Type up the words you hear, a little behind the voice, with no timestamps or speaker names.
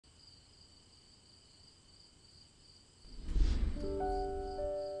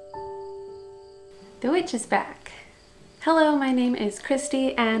The witch is back. Hello, my name is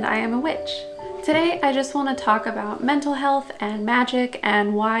Christy and I am a witch. Today I just want to talk about mental health and magic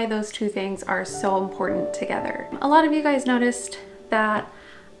and why those two things are so important together. A lot of you guys noticed that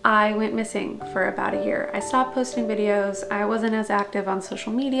I went missing for about a year. I stopped posting videos, I wasn't as active on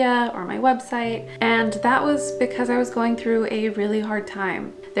social media or my website, and that was because I was going through a really hard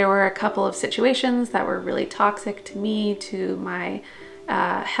time. There were a couple of situations that were really toxic to me, to my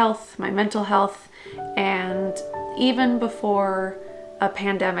health, my mental health, and even before a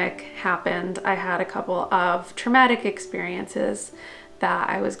pandemic happened, I had a couple of traumatic experiences that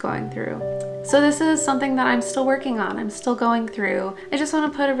I was going through. So this is something that I'm still working on, I'm still going through. I just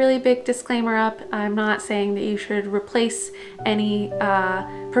want to put a really big disclaimer up. I'm not saying that you should replace any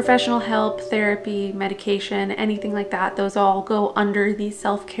professional help, therapy, medication, anything like that. Those all go under the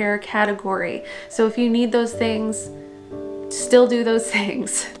self-care category. So if you need those things, still do those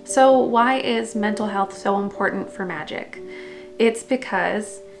things. So why is mental health so important for magic? It's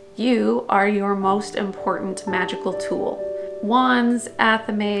because you are your most important magical tool. Wands,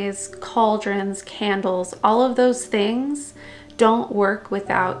 athames, cauldrons, candles, all of those things don't work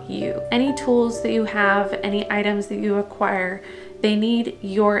without you. Any tools that you have, any items that you acquire, they need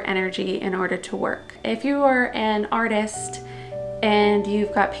your energy in order to work. If you are an artist and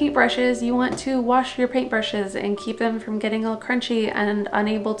you've got paintbrushes, you want to wash your paintbrushes and keep them from getting all crunchy and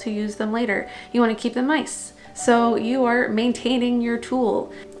unable to use them later. You want to keep them nice. So you are maintaining your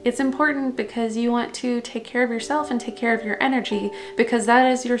tool. It's important because you want to take care of yourself and take care of your energy, because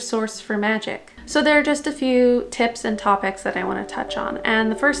that is your source for magic. So there are just a few tips and topics that I want to touch on.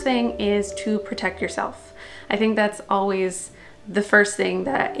 And the first thing is to protect yourself. I think that's always the first thing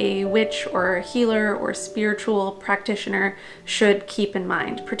that a witch or a healer or spiritual practitioner should keep in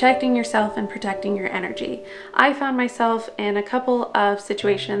mind. Protecting yourself and protecting your energy. I found myself in a couple of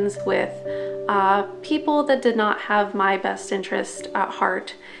situations with people that did not have my best interest at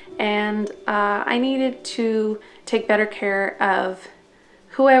heart, and I needed to take better care of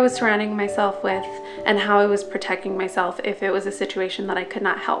who I was surrounding myself with and how I was protecting myself if it was a situation that I could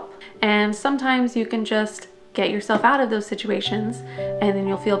not help. And sometimes you can just get yourself out of those situations and then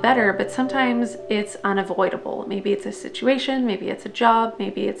you'll feel better, but sometimes it's unavoidable. Maybe it's a situation, maybe it's a job,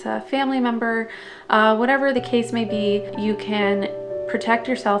 maybe it's a family member, whatever the case may be. You can protect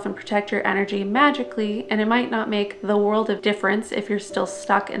yourself and protect your energy magically, and it might not make the world of difference if you're still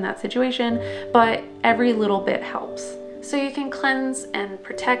stuck in that situation, but every little bit helps. So you can cleanse and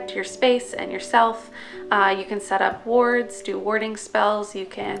protect your space and yourself. You can set up wards, do warding spells. You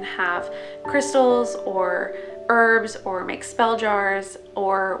can have crystals or herbs or make spell jars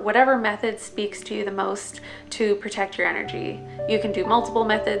or whatever method speaks to you the most to protect your energy. You can do multiple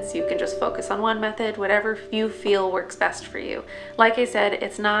methods. You can just focus on one method, whatever you feel works best for you. Like I said,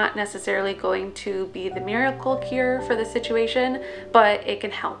 it's not necessarily going to be the miracle cure for the situation, but it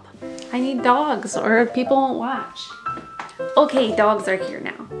can help. I need dogs or people won't watch. Okay, dogs are here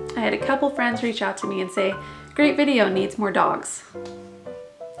now. I had a couple friends reach out to me and say, great video, needs more dogs.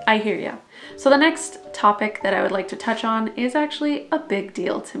 I hear ya. So the next topic that I would like to touch on is actually a big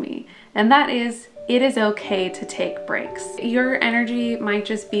deal to me, and that is it is okay to take breaks. Your energy might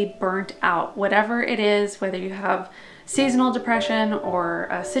just be burnt out, whatever it is, whether you have seasonal depression or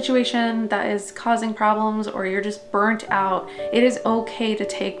a situation that is causing problems or you're just burnt out. It is okay to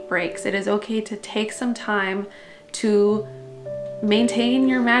take breaks. It is okay to take some time to maintain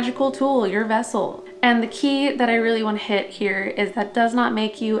your magical tool, your vessel. And the key that I really want to hit here is that does not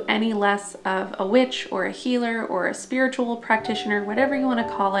make you any less of a witch or a healer or a spiritual practitioner, whatever you want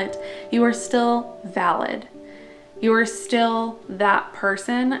to call it. You are still valid. You are still that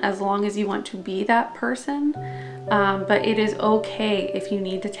person as long as you want to be that person. But it is okay if you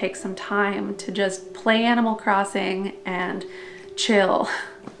need to take some time to just play Animal Crossing and chill.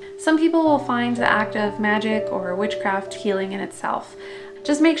 Some people will find the act of magic or witchcraft healing in itself.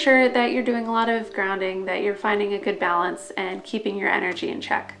 Just make sure that you're doing a lot of grounding, that you're finding a good balance and keeping your energy in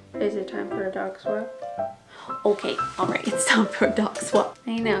check. Is it time for a dog swap? Okay, all right, it's time for a dog swap.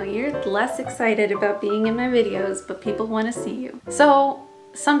 I know, you're less excited about being in my videos, but people want to see you. So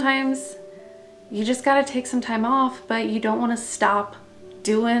sometimes you just gotta take some time off, but you don't want to stop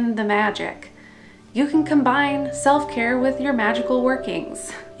doing the magic. You can combine self-care with your magical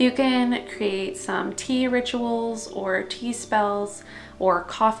workings. You can create some tea rituals or tea spells or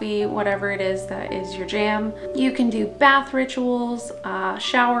coffee, whatever it is that is your jam. You can do bath rituals,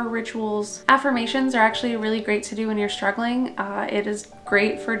 shower rituals. Affirmations are actually really great to do when you're struggling. It is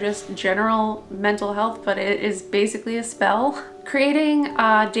great for just general mental health, but it is basically a spell. Creating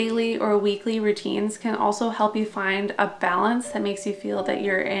daily or weekly routines can also help you find a balance that makes you feel that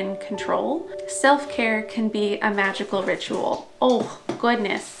you're in control. Self-care can be a magical ritual. Oh,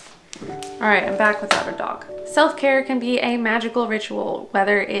 goodness. All right, I'm back without a dog. Self-care can be a magical ritual,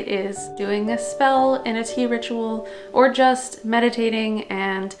 whether it is doing a spell in a tea ritual or just meditating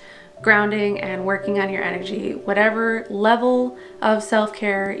and grounding and working on your energy. Whatever level of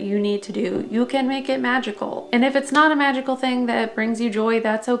self-care you need to do, you can make it magical. And if it's not a magical thing that brings you joy,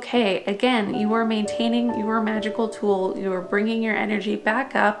 that's okay. Again, you are maintaining your magical tool. You are bringing your energy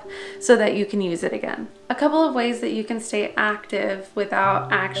back up so that you can use it again. A couple of ways that you can stay active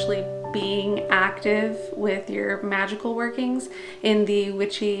without actually being active with your magical workings in the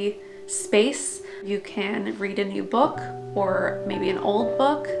witchy space. You can read a new book or maybe an old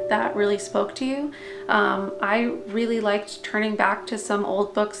book that really spoke to you. I really liked turning back to some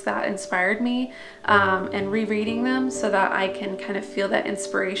old books that inspired me and rereading them so that I can kind of feel that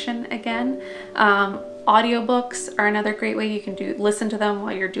inspiration again. Audiobooks are another great way. You can listen to them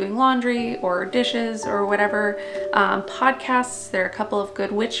while you're doing laundry or dishes or whatever. Podcasts, there are a couple of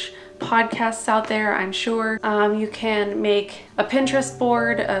good witch podcasts out there, I'm sure. You can make a Pinterest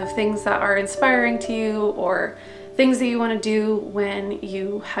board of things that are inspiring to you or things that you want to do when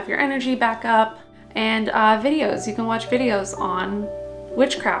you have your energy back up. And videos, you can watch videos on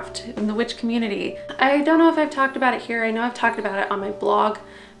witchcraft in the witch community. I don't know if I've talked about it here. I know I've talked about it on my blog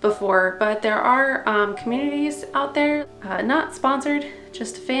before, but there are communities out there, not sponsored,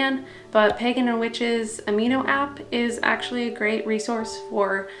 just a fan, but Pagan and Witches Amino app is actually a great resource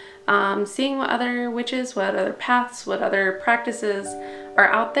for seeing what other witches, what other paths, what other practices are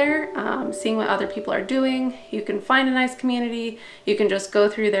out there, seeing what other people are doing. You can find a nice community. You can just go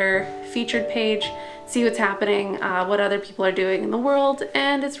through their featured page, see what's happening, what other people are doing in the world,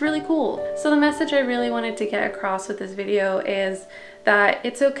 and it's really cool. So the message I really wanted to get across with this video is that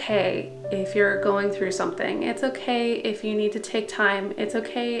it's okay if you're going through something. It's okay if you need to take time. It's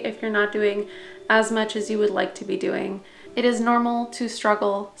okay if you're not doing as much as you would like to be doing. It is normal to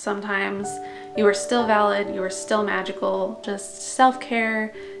struggle sometimes. You are still valid, you are still magical. Just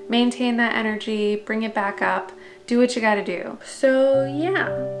self-care, maintain that energy, bring it back up, do what you gotta do. So yeah,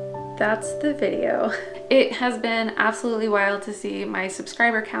 that's the video. It has been absolutely wild to see my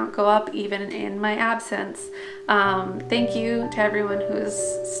subscriber count go up even in my absence. Thank you to everyone who's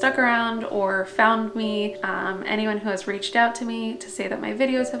stuck around or found me, anyone who has reached out to me to say that my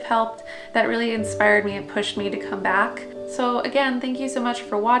videos have helped. That really inspired me and pushed me to come back. So again, thank you so much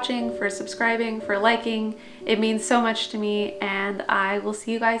for watching, for subscribing, for liking. It means so much to me, and I will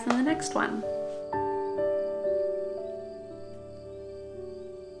see you guys in the next one.